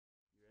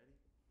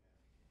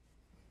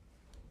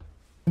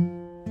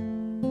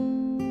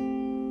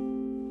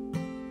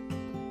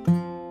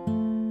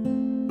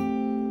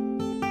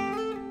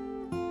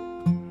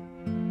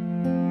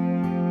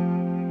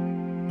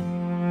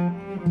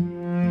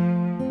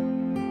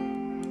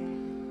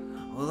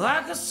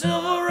Like a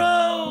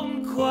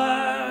silver-robed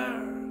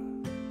choir,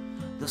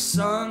 the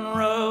sun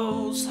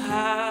rose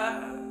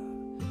high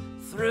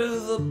through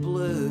the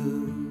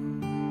blues.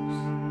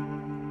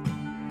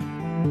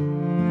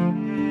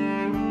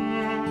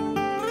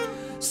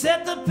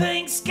 Set the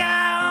pink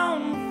sky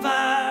on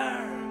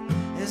fire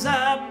as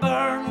I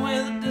burn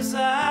with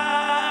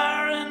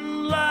desire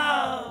and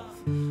love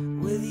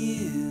with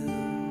you.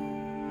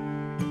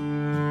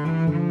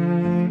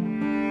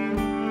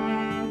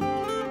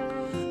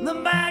 The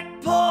back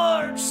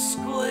porch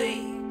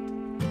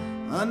squeaked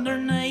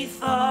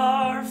underneath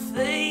our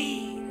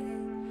feet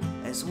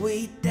as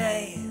we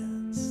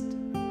danced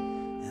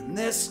in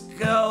this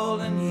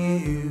golden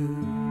hue.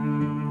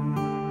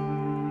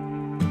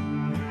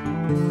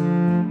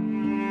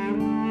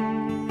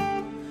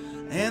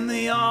 And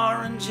the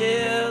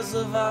oranges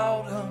of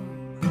autumn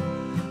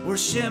were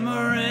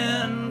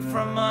shimmering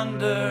from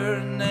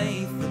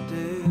underneath the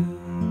dew.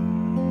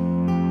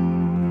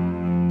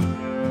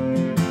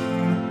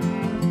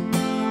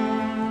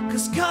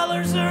 'Cause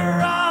colors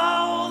are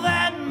all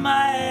that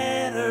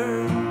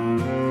matter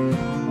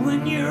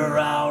when you're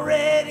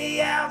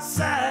already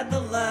outside the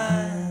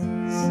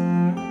lines.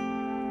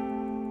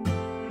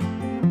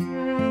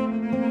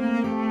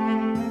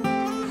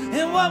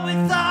 And what we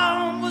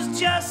thought was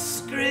just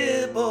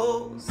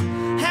scribbles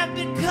have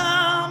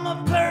become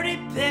a pretty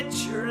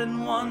picture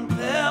in one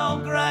pale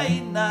gray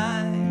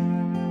night.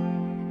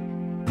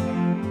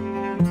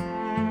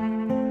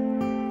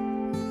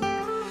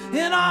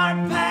 And our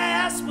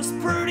past was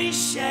pretty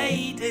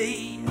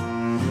shady,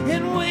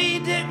 and we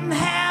didn't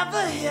have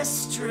a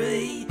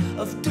history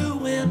of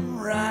doing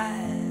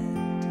right.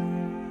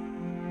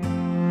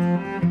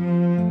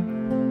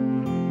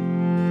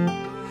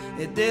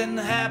 It didn't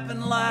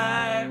happen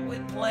like we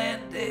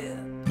planned it,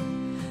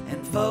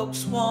 and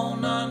folks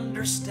won't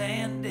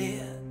understand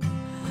it,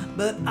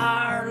 but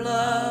our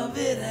love,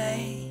 it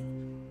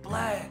ain't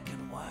black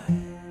and white.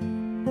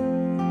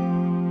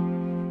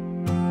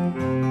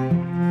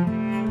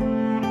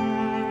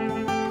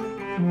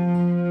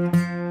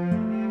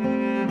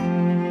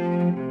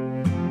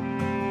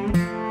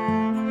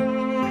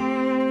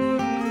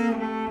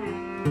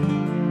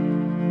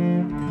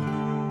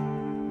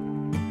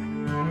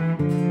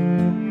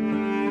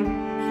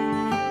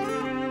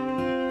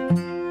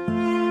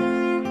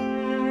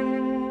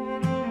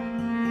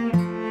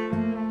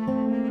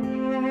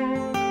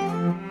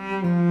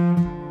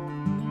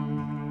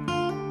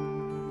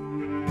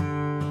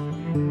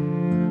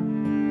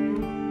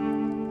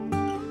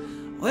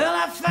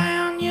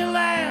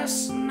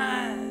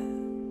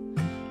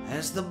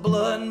 The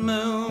blood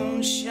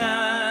moon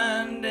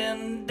shined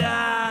in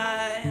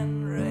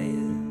dying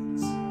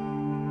reds,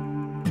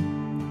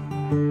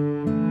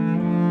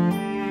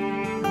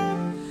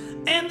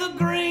 and the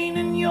green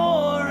in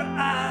your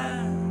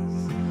eyes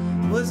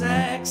was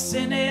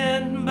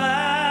accented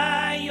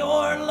by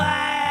your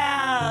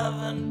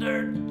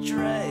lavender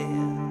dress.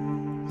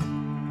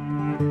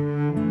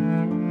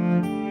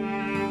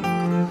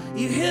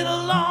 You hit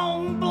a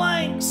long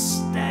blank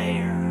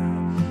stare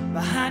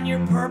behind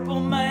your purple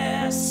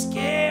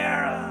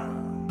mascara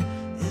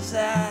as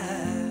I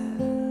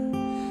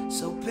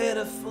so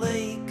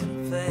pitifully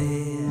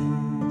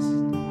confessed.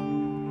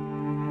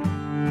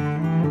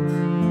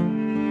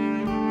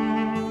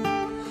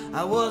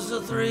 I was a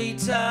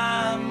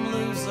 3-time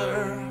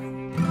loser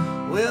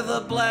with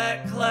a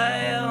black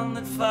cloud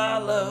that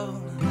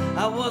followed.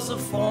 I was a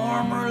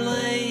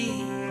formerly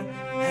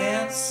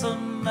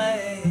handsome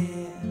man.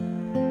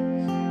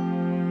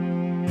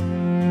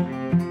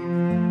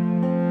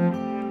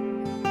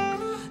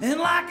 And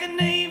like an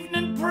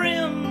evening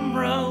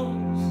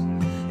primrose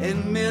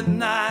in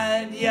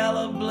midnight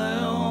yellow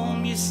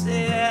bloom, you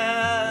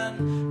said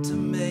to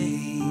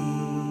me,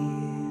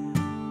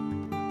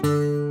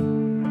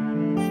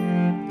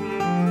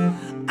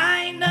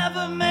 I ain't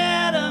never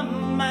met a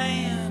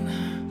man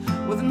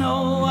with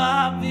no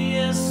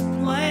obvious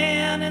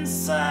plan and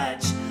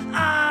such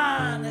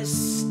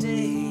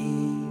honesty.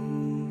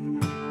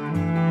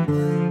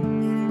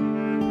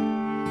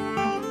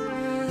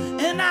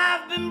 And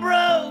I've been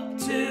broke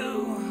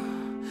too,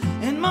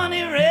 in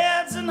money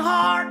reds and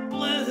heart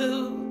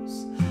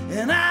blues,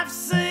 and I've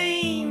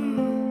seen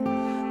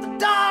the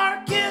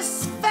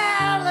darkest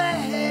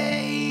valley.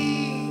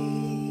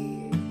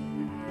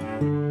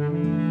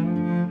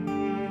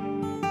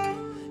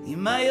 You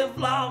may have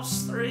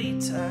lost 3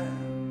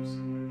 times,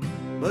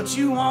 but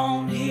you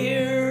won't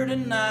here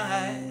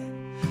tonight.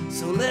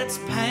 So let's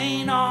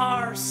paint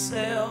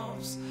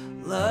ourselves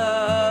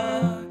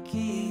lucky.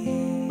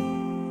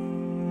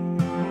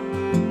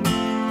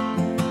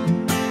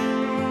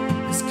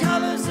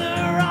 Colors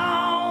are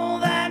all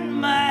that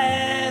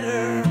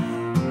matter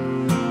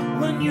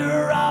when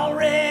you're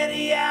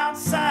already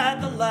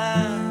outside the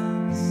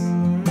lines.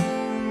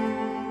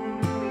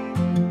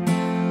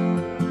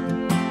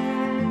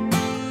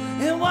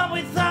 And what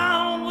we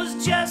thought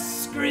was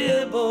just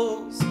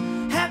scribbles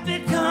have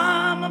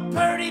become a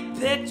pretty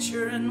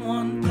picture in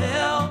one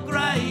pale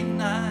gray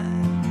night.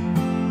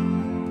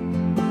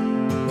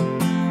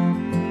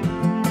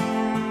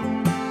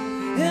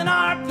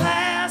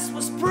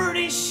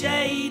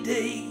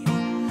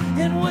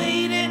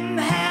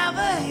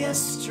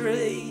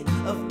 history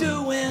of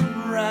doing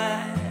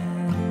right.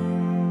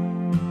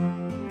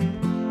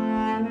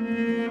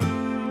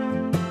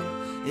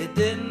 It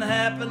didn't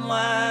happen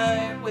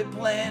like we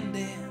planned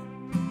it,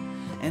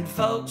 and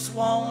folks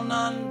won't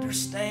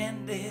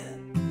understand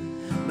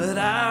it, but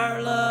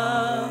our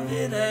love,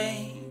 it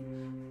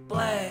ain't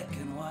black